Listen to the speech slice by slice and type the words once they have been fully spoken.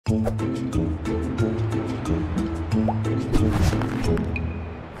Might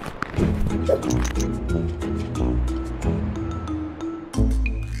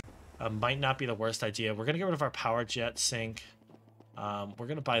not be the worst idea. We're gonna get rid of our power jet sink. We're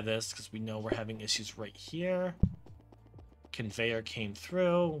gonna buy this because we know we're having issues right here. Conveyor came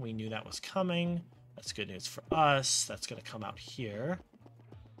through. We knew that was coming. That's good news for us. That's gonna come out here.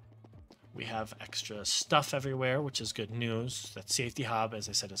 We have extra stuff everywhere, which is good news. That safety hob, as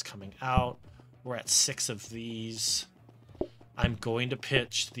I said, is coming out. We're at 6 of these. I'm going to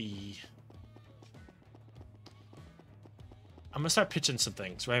pitch the... I'm going to start pitching some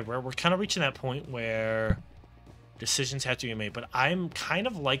things, right? We're kind of reaching that point where decisions have to be made. But I'm kind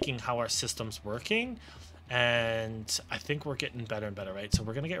of liking how our system's working. And I think we're getting better and better, right? So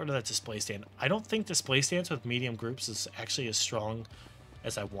we're going to get rid of that display stand. I don't think display stands with medium groups is actually as strong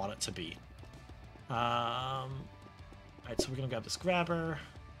as I want it to be. All right, so we're going to grab this grabber.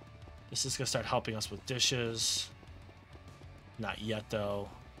 This is going to start helping us with dishes. Not yet, though.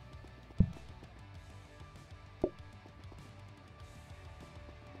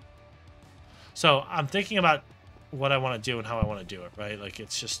 So I'm thinking about what I want to do and how I want to do it, right? Like,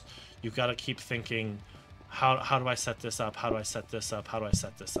 it's just, you've got to keep thinking, how do I set this up? How do I set this up? How do I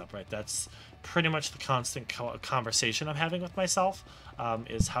set this up, right? That's pretty much the constant conversation I'm having with myself,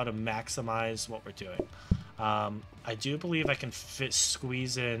 is how to maximize what we're doing. I do believe I can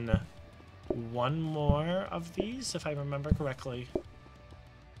squeeze in one more of these, if I remember correctly,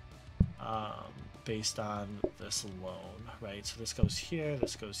 based on this alone, right? So this goes here,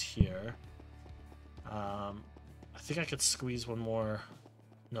 this goes here. I think I could squeeze one more.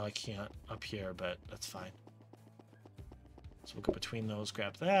 No, I can't up here, but that's fine. So we'll go between those,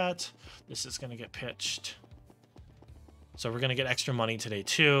 grab that. This is going to get pitched. So we're going to get extra money today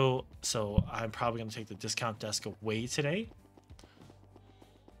too. So I'm probably going to take the discount desk away today,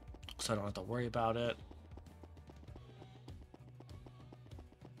 so I don't have to worry about it.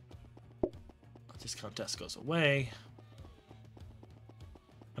 Discount desk goes away.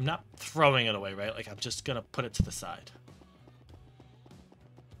 I'm not throwing it away, right? Like, I'm just going to put it to the side.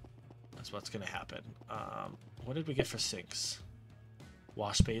 That's what's going to happen. What did we get for sinks?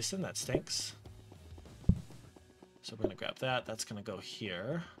 Wash basin, that stinks. So we're going to grab that. That's going to go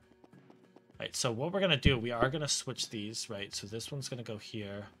here. Right, so what we're going to do, we are going to switch these, right? So this one's going to go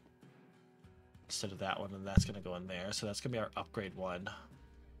here instead of that one, and that's going to go in there. So that's going to be our upgrade one.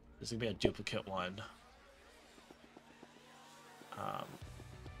 This is going to be a duplicate one.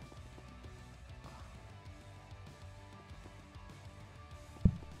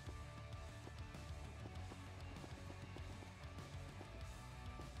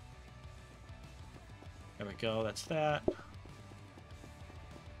 There we go, that's that. I'm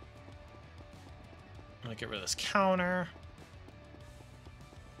gonna get rid of this counter,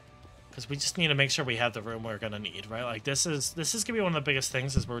 because we just need to make sure we have the room we're gonna need, right? Like, this is gonna be one of the biggest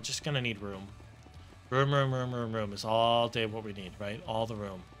things, is we're just gonna need room. Room is all day what we need, right? All the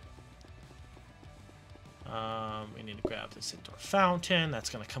room. We need to grab this indoor fountain.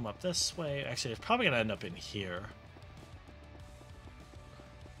 That's gonna come up this way. Actually, it's probably gonna end up in here.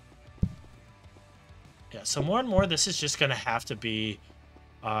 Yeah, so more and more, this is just going to have to be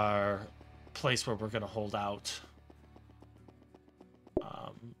our place where we're going to hold out.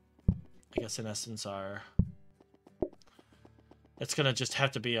 I guess, in essence, it's going to just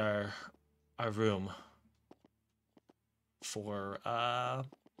have to be our room for,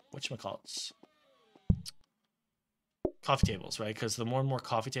 whatchamacallits? Coffee tables, right? Because the more and more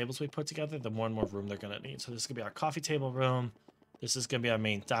coffee tables we put together, the more and more room they're going to need. So this is going to be our coffee table room. This is going to be our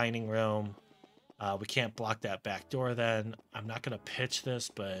main dining room. We can't block that back door then. I'm not going to pitch this,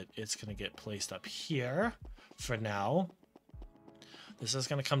 but it's going to get placed up here for now. This is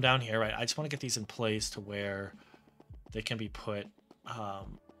going to come down here, right? I just want to get these in place to where they can be put. I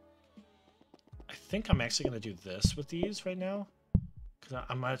think I'm actually going to do this with these right now, because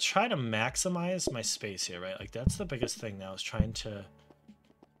I'm going to try to maximize my space here, right? Like, that's the biggest thing now, is trying to...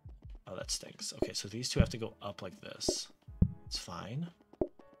 Oh, that stinks. Okay, so these two have to go up like this. It's fine.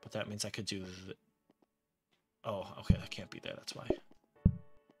 But that means I could do... Oh, okay, that can't be there, that's why.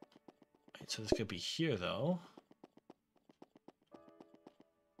 Right, so this could be here, though.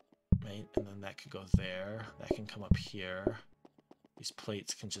 Right, and then that could go there. That can come up here. These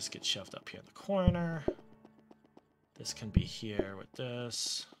plates can just get shoved up here in the corner. This can be here with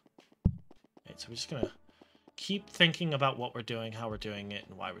this. Right, so we're just gonna keep thinking about what we're doing, how we're doing it,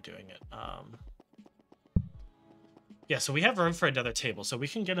 and why we're doing it. Yeah, so we have room for another table, so we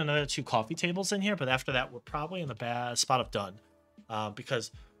can get another 2 coffee tables in here, but after that, we're probably in the bad spot of done, because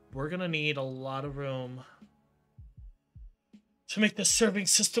we're going to need a lot of room to make this serving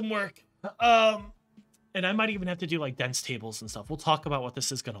system work. And I might even have to do like dense tables and stuff. We'll talk about what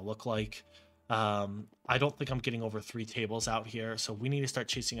this is going to look like. I don't think I'm getting over 3 tables out here, so we need to start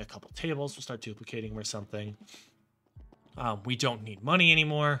chasing a couple tables. We'll start duplicating or something. We don't need money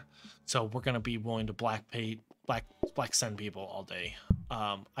anymore, so we're going to be willing to black send people all day.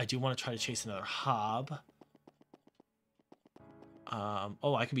 I do want to try to chase another hob.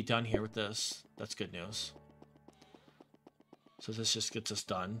 Oh, I can be done here with this. That's good news. So this just gets us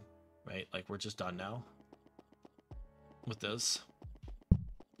done, right? Like, we're just done now with this.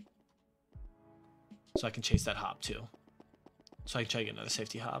 So I can chase that hob too. So I can try to get another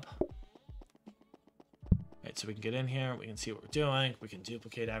safety hob. Right, so we can get in here, we can see what we're doing, we can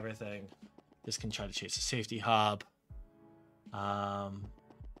duplicate everything. This can try to chase a safety hob. Yeah.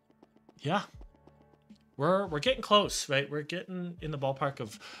 We're getting close, right? We're getting in the ballpark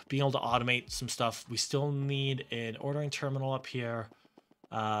of being able to automate some stuff. We still need an ordering terminal up here.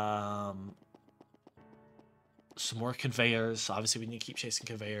 Some more conveyors. Obviously, we need to keep chasing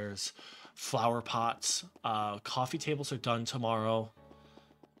conveyors. Flower pots. Coffee tables are done tomorrow.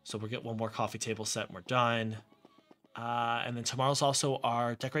 So we'll get one more coffee table set and we're done. And then tomorrow's also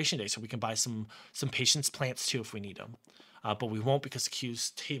our decoration day, so we can buy some patience plants too if we need them. But we won't because the queue's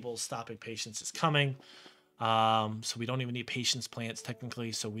table stopping patience is coming. So we don't even need patience plants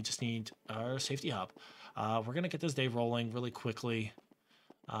technically, so we just need our safety hob. We're going to get this day rolling really quickly.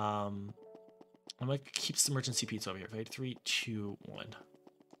 I'm going to keep this emergency pizza over here, right? 3, 2, 1.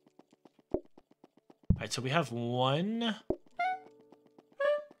 All right, so we have one.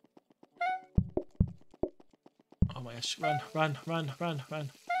 Oh my gosh, run.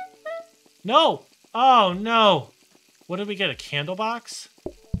 No! Oh no! What did we get, a candle box?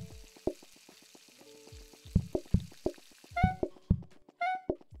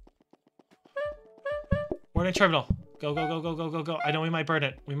 Morning terminal. Go. I know we might burn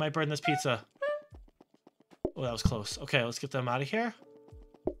it. We might burn this pizza. Oh, that was close. Okay, let's get them out of here.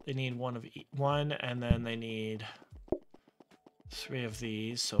 They need one, and then they need 3 of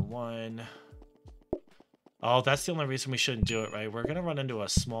these. So 1. Oh, that's the only reason we shouldn't do it, right? We're going to run into a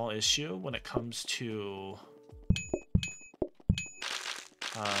small issue when it comes to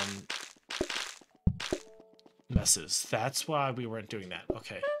messes. That's why we weren't doing that.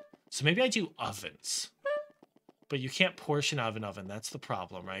 Okay. So maybe I do ovens. But you can't portion oven. That's the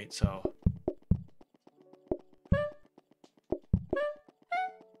problem, right? So...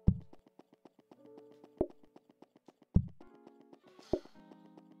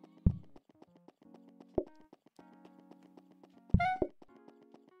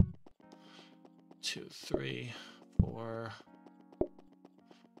 Two, 3, 4,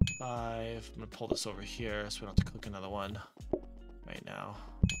 5. I'm gonna pull this over here so we don't have to cook another one right now.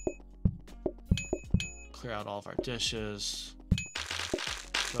 Clear out all of our dishes.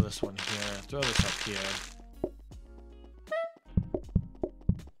 Throw this one here. Throw this up here.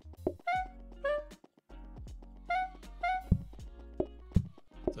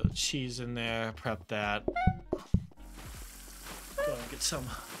 Throw the cheese in there. Prep that. Go and get some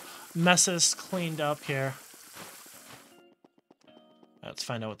messes cleaned up here. Let's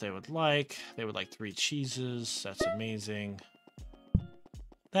find out what they would like. They would like 3 cheeses. That's amazing.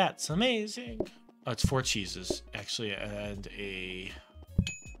 That's amazing. Oh, it's 4 cheeses actually, and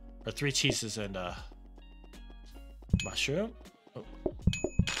or 3 cheeses and a mushroom. Oh.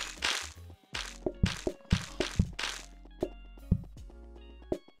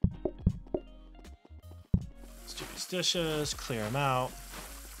 Let's do these dishes, clear them out.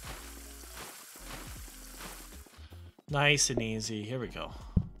 Nice and easy. Here we go.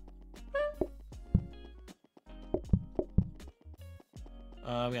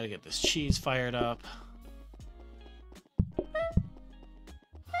 We gotta get this cheese fired up.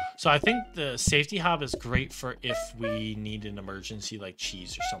 So I think the safety hob is great for if we need an emergency like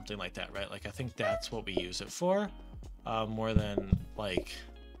cheese or something like that, right? Like I think that's what we use it for, more than like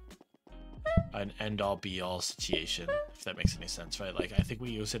an end-all be-all situation, if that makes any sense, right? Like I think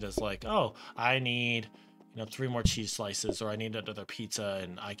we use it as like, oh, I need 3 more cheese slices, or I need another pizza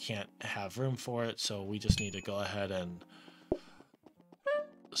and I can't have room for it, so we just need to go ahead and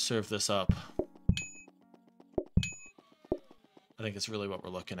serve this up. I think it's really what we're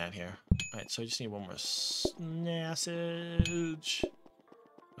looking at here. All right, so I just need one more sausage.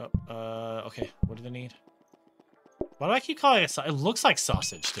 Oh, okay, what do they need? Why do I keep calling it? It looks like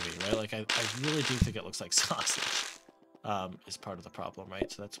sausage to me, right? Like I really do think it looks like sausage. Is part of the problem, right?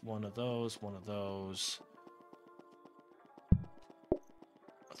 So that's one of those, one of those.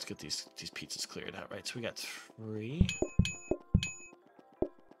 Let's get these pizzas cleared out, right? So we got 3.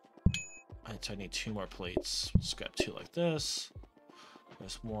 Alright, so I need 2 more plates. Let's grab 2 like this.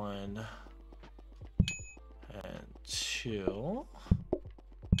 There's 1 and 2.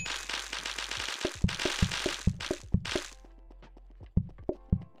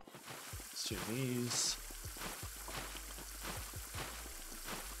 Let's do these.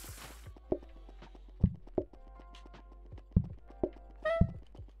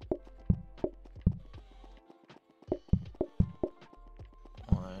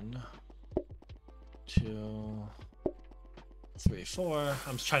 One, 2, 3, 4.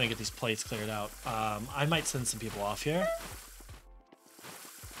 I'm just trying to get these plates cleared out. I might send some people off here.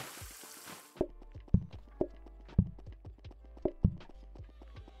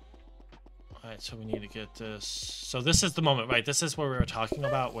 Alright, so we need to get this. So this is the moment, right? This is where we were talking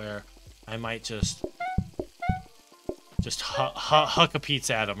about, where I might just huck a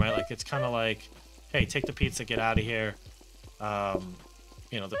pizza at them, right? Like, it's kind of like, hey, take the pizza, get out of here.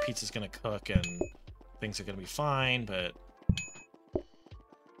 You know, the pizza's gonna cook and things are gonna be fine, but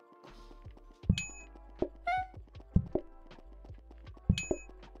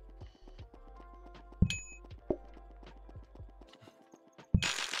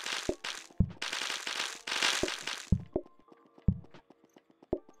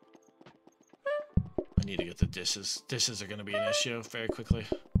I need to get the dishes. Dishes are gonna be an issue very quickly.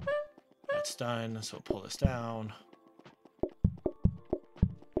 That's done, so we'll pull this down.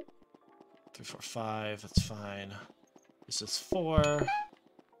 3, 4, 5, that's fine. This is 4.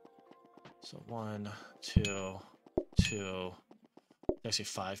 So 1, 2, 2. Actually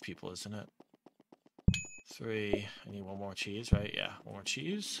 5 people, isn't it? 3. I need 1 more cheese, right? Yeah, 1 more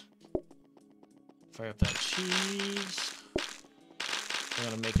cheese. Fire up that cheese. I'm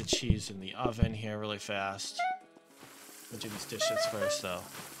gonna make a cheese in the oven here really fast. We'll do these dishes first, though.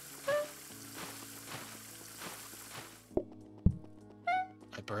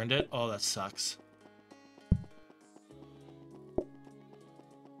 I burned it? Oh, that sucks.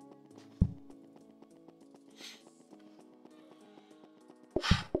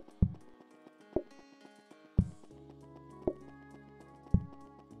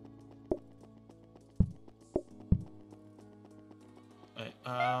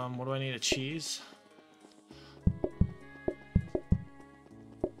 What do I need? A cheese?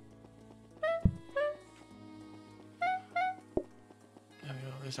 There we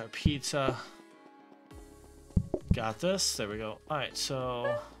go. There's our pizza. Got this. There we go. All right,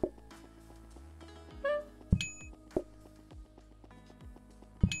 so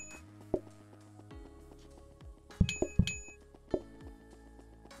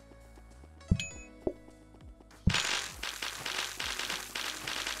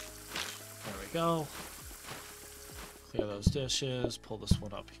go. Clear those dishes. Pull this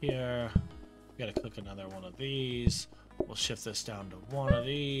one up here. We gotta cook another one of these. We'll shift this down to 1 of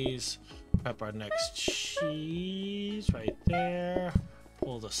these. Prep our next cheese right there.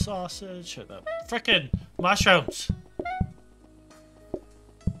 Pull the sausage or the frickin' mushrooms.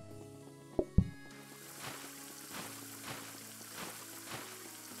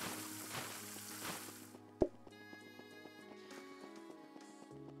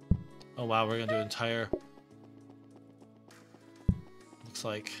 Oh wow, we're gonna do entire. Looks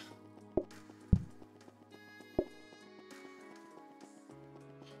like.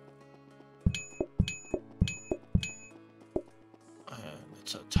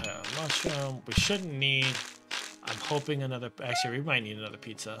 It's a entire mushroom. We shouldn't need. I'm hoping another. Actually, we might need another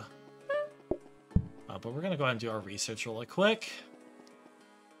pizza. But we're gonna go ahead and do our research really quick.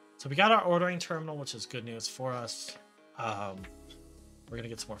 So we got our ordering terminal, which is good news for us. We're gonna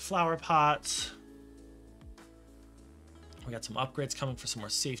get some more flower pots. We got some upgrades coming for some more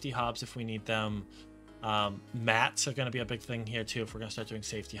safety hobs if we need them. Mats are gonna be a big thing here too if we're gonna start doing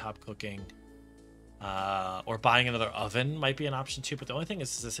safety hob cooking. Or buying another oven might be an option too. But the only thing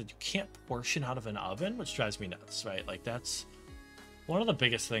is, as I said, you can't portion out of an oven, which drives me nuts, right? Like that's one of the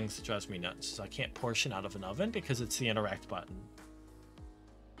biggest things that drives me nuts is I can't portion out of an oven because it's the interact button.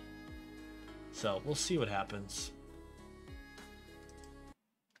 So we'll see what happens.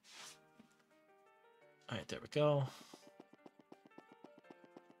 All right, there we go.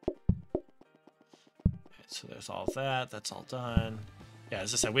 Right, so there's all that. That's all done. Yeah,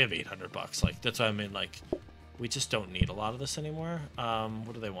 as I said, we have 800 bucks. Like, that's what I mean. Like, we just don't need a lot of this anymore.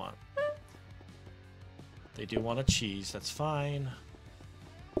 What do they want? They do want a cheese. That's fine.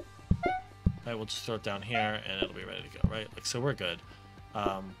 All right, we'll just throw it down here, and it'll be ready to go, right? Like, so we're good.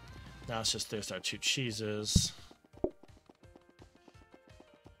 Now it's just, there's our 2 cheeses.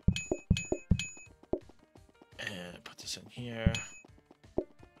 And put this in here.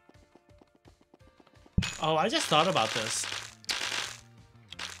 Oh, I just thought about this.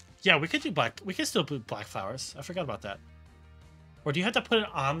 Yeah, we could do black. We could still do black flowers. I forgot about that. Or do you have to put it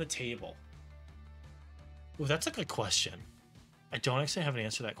on the table? Ooh, that's a good question. I don't actually have an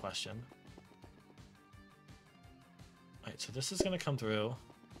answer to that question. Alright, so this is going to come through.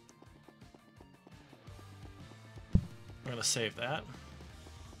 We're going to save that.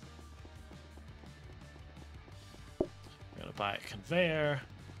 We're going to buy a conveyor.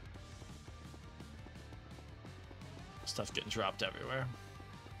 Stuff getting dropped everywhere.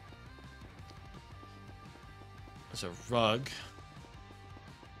 There's a rug,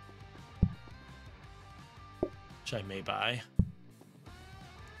 which I may buy.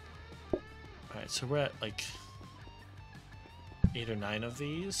 Alright, so we're at like 8 or 9 of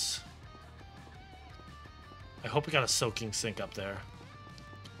these. I hope we got a soaking sink up there.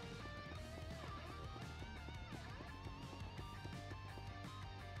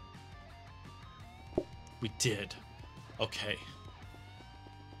 We did. Okay.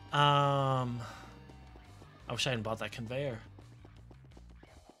 I wish I hadn't bought that conveyor.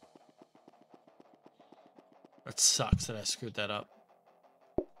 That sucks that I screwed that up.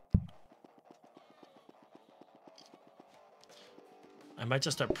 I might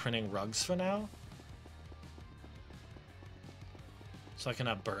just start printing rugs for now. So I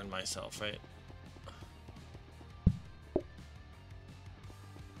cannot burn myself, right?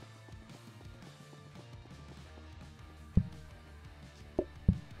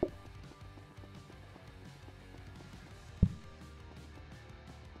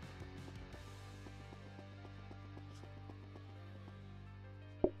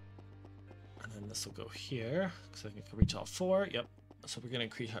 And then this will go here, because I think I can reach all 4. Yep. So we're going to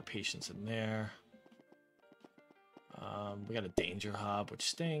increase our patience in there. We got a danger hub, which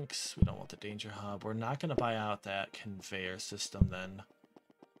stinks. We don't want the danger hub. We're not going to buy out that conveyor system then.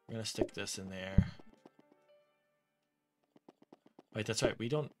 We're going to stick this in there. Wait, that's right.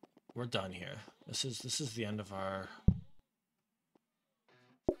 We're done here. This is the end of our...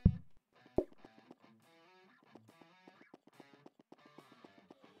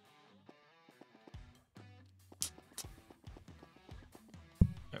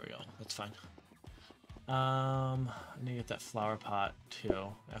 There we go. That's fine. I need to get that flower pot too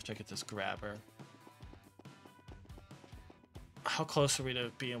after I get this grabber. How close are we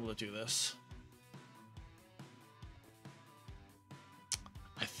to being able to do this?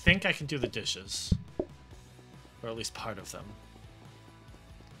 I think I can do the dishes, or at least part of them.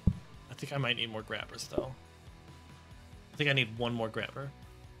 I think I might need more grabbers though. I think I need 1 more grabber.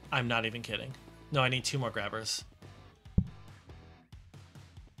 I'm not even kidding. No, I need 2 more grabbers.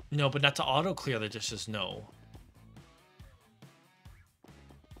 No, but not to auto clear the dishes, no.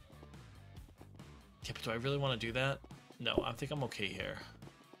 Yeah, but do I really want to do that? No, I think I'm okay here.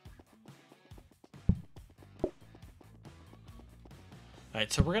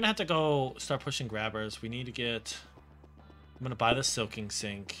 Alright, so we're going to have to go start pushing grabbers. We need to get... I'm going to buy the soaking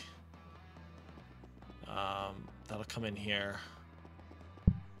sink. That'll come in here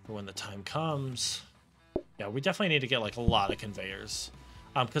for when the time comes. Yeah, we definitely need to get like a lot of conveyors.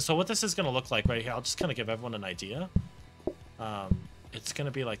 Because so what this is going to look like right here, I'll just kind of give everyone an idea. It's going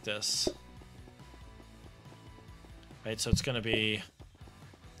to be like this. Right, so it's going to be...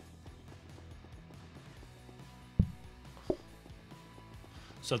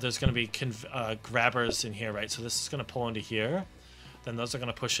 So there's going to be grabbers in here, right? So this is going to pull into here. Then those are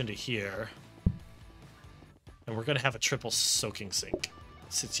going to push into here. And we're going to have a triple soaking sink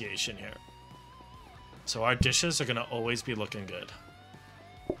situation here. So our dishes are going to always be looking good.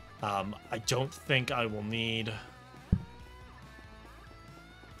 I don't think I will need...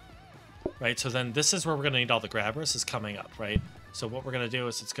 Right, so then this is where we're going to need all the grabbers is coming up, right? So what we're going to do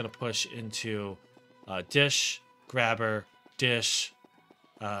is it's going to push into dish, grabber, dish,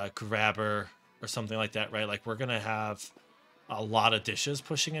 grabber, or something like that, right? Like we're going to have a lot of dishes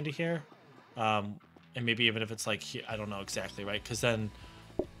pushing into here. And maybe even if it's like, I don't know exactly, right? Because then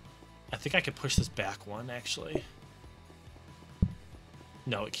I think I could push this back 1, actually.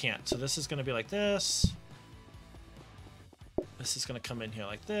 No, it can't. So this is going to be like this. This is going to come in here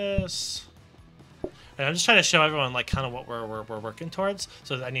like this. And I'm just trying to show everyone like kind of what we're working towards.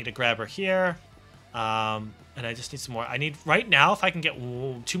 So I need a grabber here. And I just need some more. I need, right now, if I can get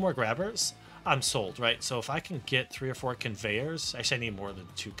 2 more grabbers, I'm sold, right? So if I can get 3 or 4 conveyors, actually I need more than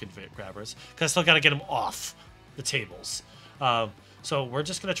 2 grabbers, because I still got to get them off the tables. So we're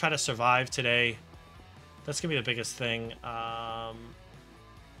just going to try to survive today. That's going to be the biggest thing.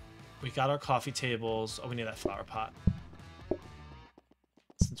 We got our coffee tables. Oh, we need that flower pot.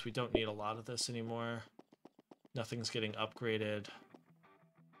 Since we don't need a lot of this anymore, nothing's getting upgraded.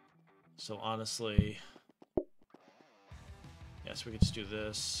 So honestly, yes, we could just do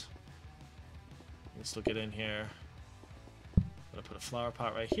this. We can still get in here. Put gonna put a flower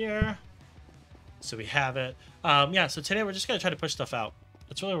pot right here, so we have it. Yeah. So today we're just gonna try to push stuff out.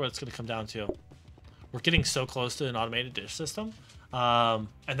 That's really what it's gonna come down to. We're getting so close to an automated dish system, and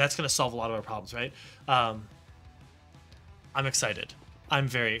that's gonna solve a lot of our problems, right? I'm excited. I'm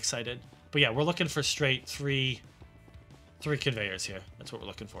very excited. But yeah, we're looking for straight three conveyors here. That's what we're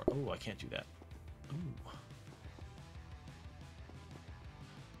looking for. Oh, I can't do that. Ooh.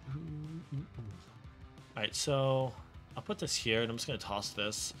 All right, so I'll put this here, and I'm just gonna toss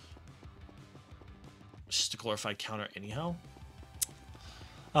this. It's just a glorified counter anyhow.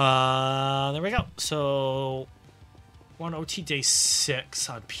 There we go. So we're on OT day 6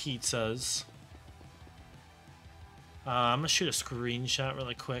 on pizzas. I'm gonna shoot a screenshot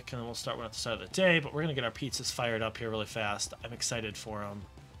really quick, and then we'll start one at the start of the day. But we're gonna get our pizzas fired up here really fast. I'm excited for them.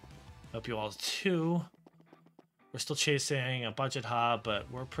 Hope you all too. We're still chasing a budget hub, but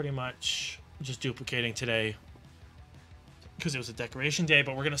we're pretty much just duplicating today because it was a decoration day.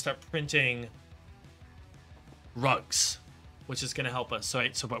 But we're gonna start printing rugs, which is gonna help us.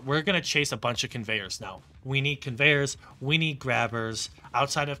 But we're gonna chase a bunch of conveyors now. We need conveyors. We need grabbers.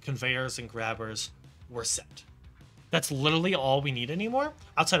 Outside of conveyors and grabbers, we're set. That's literally all we need anymore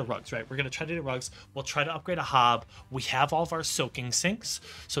outside of rugs, right? We're going to try to do rugs. We'll try to upgrade a hob. We have all of our soaking sinks.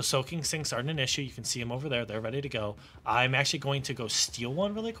 So soaking sinks aren't an issue. You can see them over there. They're ready to go. I'm actually going to go steal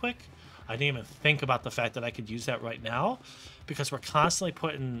one really quick. I didn't even think about the fact that I could use that right now because we're constantly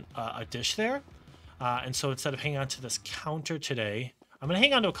putting a dish there. And so instead of hanging on to this counter today, I'm going to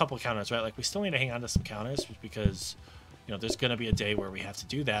hang on to a couple of counters, right? Like we still need to hang on to some counters because, you know, there's going to be a day where we have to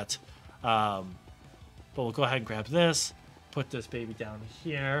do that. But we'll go ahead and grab this, put this baby down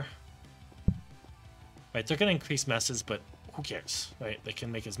here. Right, they're going to increase messes, but who cares, right? They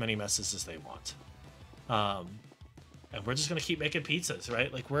can make as many messes as they want. And we're just going to keep making pizzas,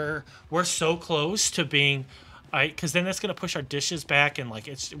 right? Like we're so close to being, right? Because then that's going to push our dishes back, and like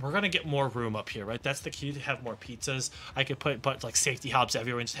we're going to get more room up here, right? That's the key, to have more pizzas. I could put like safety hobs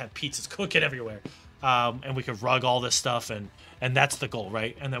everywhere and just have pizzas cooking everywhere. And we could rug all this stuff, and that's the goal,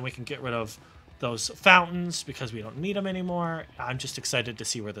 right? And then we can get rid of those fountains because we don't need them anymore. I'm just excited to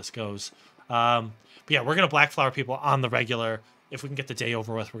see where this goes. But yeah, we're gonna black flower people on the regular. If we can get the day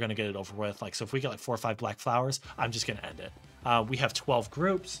over with, we're gonna get it over with. Like, so if we get like 4 or 5 black flowers, I'm just gonna end it. We have 12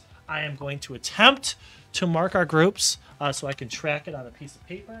 groups. I am going to attempt to mark our groups so I can track it on a piece of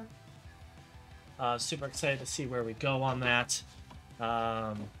paper. Super excited to see where we go on that.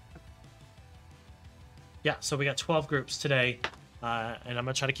 Yeah, so we got 12 groups today, and I'm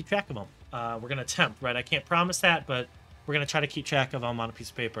gonna try to keep track of them. We're going to attempt, right? I can't promise that, but we're going to try to keep track of them on a piece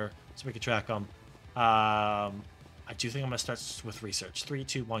of paper so we can track them. I do think I'm going to start with research. 3,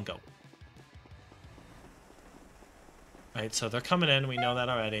 2, 1, go. All right, so they're coming in. We know that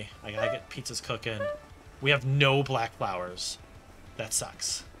already. I got to get pizzas cooking. We have no black flowers. That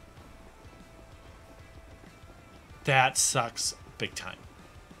sucks. That sucks big time.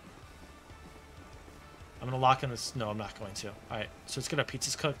 I'm going to lock in this. No, I'm not going to. All right, so let's get our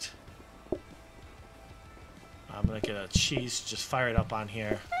pizzas cooked. I'm going to get a cheese, just fire it up on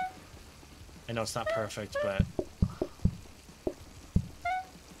here. I know it's not perfect, but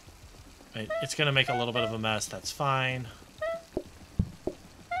it's going to make a little bit of a mess. That's fine.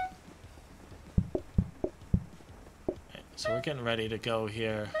 So we're getting ready to go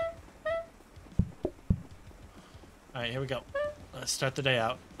here. All right, here we go. Let's start the day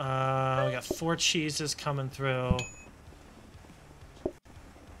out. We got 4 cheeses coming through.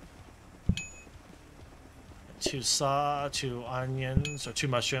 2 onions, or 2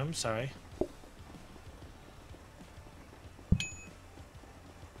 mushrooms, sorry.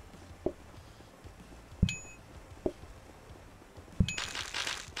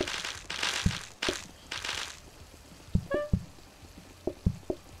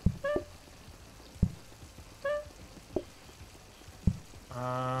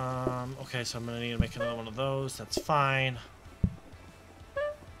 Okay, so I'm gonna need to make another one of those. That's fine.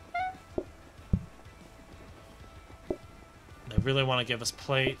 They really want to give us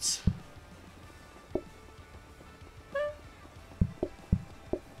plates.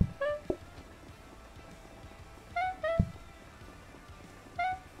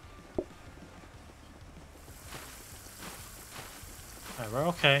 Alright, we're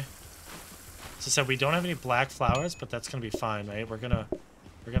okay. As I said, we don't have any black flowers, but that's gonna be fine, right? We're gonna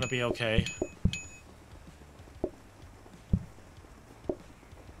be okay.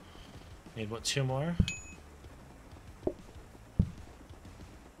 Need what, 2 more?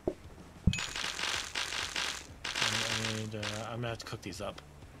 I'm gonna have to cook these up.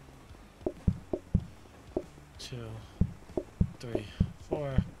 2, 3,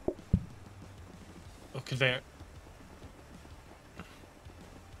 4. Oh, conveyor.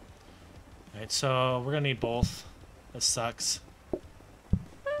 Alright, so we're gonna need both. This sucks.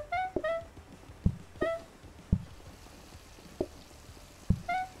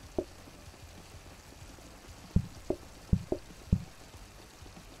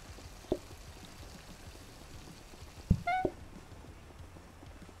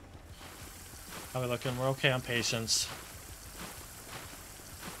 How are we looking? We're okay on patience.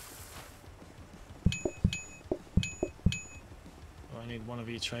 Oh, I need one of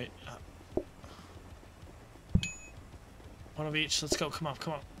each, right? One of each. Let's go. Come on,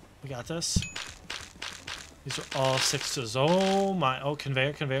 come on. We got this. These are all sixes. Oh my. Oh,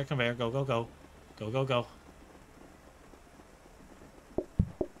 conveyor, conveyor, conveyor. Go, go, go. Go, go, go.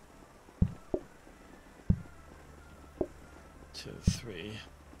 Two, three,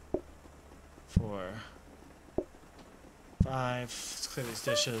 4, 5. Let's clear these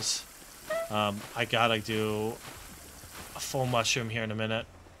dishes. I gotta do a full mushroom here in a minute.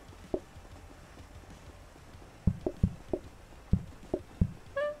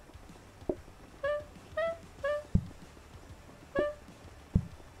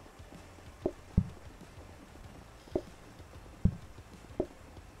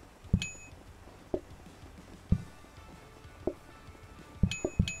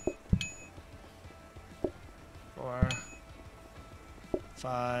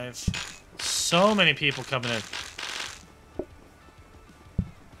 So many people coming in.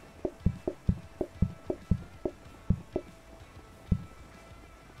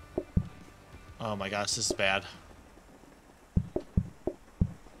 Oh my gosh, this is bad.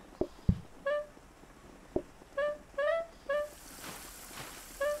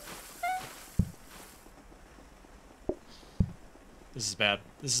 This is bad.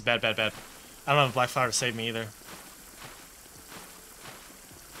 This is bad, bad, bad. I don't have a black flower to save me either.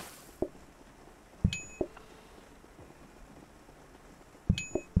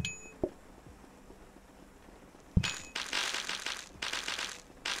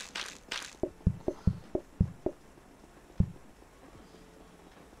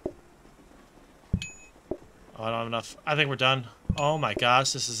 Oh, I don't have enough. I think we're done. Oh my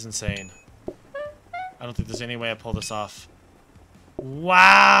gosh, this is insane. I don't think there's any way I pull this off.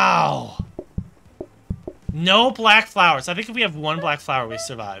 Wow! No black flowers. I think if we have one black flower, we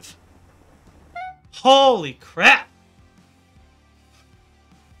survive. Holy crap!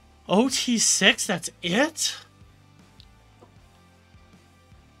 OT6, that's it?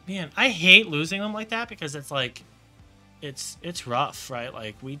 Man, I hate losing them like that because it's like, it's rough, right?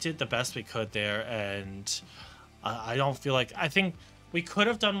 Like, we did the best we could there, and I don't feel like... I think we could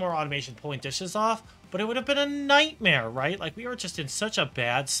have done more automation pulling dishes off, but it would have been a nightmare, right? Like, we were just in such a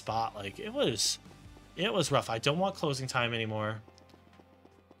bad spot. Like, it was rough. I don't want closing time anymore.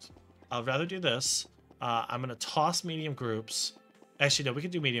 I'd rather do this. I'm going to toss medium groups. Actually, no, we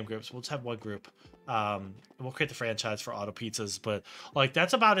can do medium groups. We'll just have one group. We'll create the franchise for auto pizzas, but like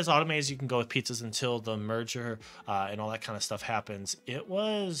that's about as automated as you can go with pizzas until the merger and all that kind of stuff happens. It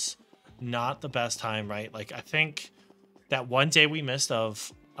was not the best time, right? Like, I think that one day we missed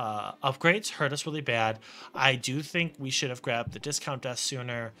of upgrades hurt us really bad. I do think we should have grabbed the discount desk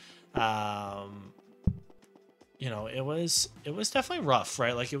sooner. You know, it was definitely rough,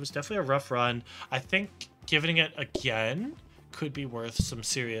 right? Like, it was definitely a rough run. I think giving it again could be worth some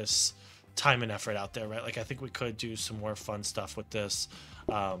serious time and effort out there, right? Like, I think we could do some more fun stuff with this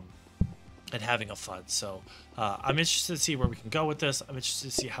and having a fun. So I'm interested to see where we can go with this. I'm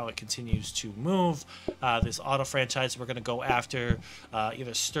interested to see how it continues to move. This auto franchise, we're going to go after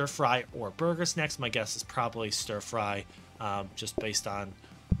either stir fry or burgers next. My guess is probably stir fry, just based on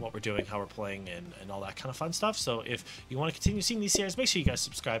what we're doing, how we're playing, and all that kind of fun stuff. So if you want to continue seeing these series, make sure you guys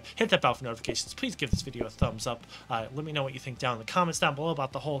subscribe, hit that bell for notifications. Please give this video a thumbs up. Let me know what you think down in the comments down below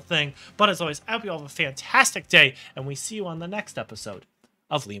about the whole thing. But as always, I hope you all have a fantastic day, and we see you on the next episode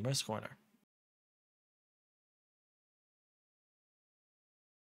of Lemur's Corner.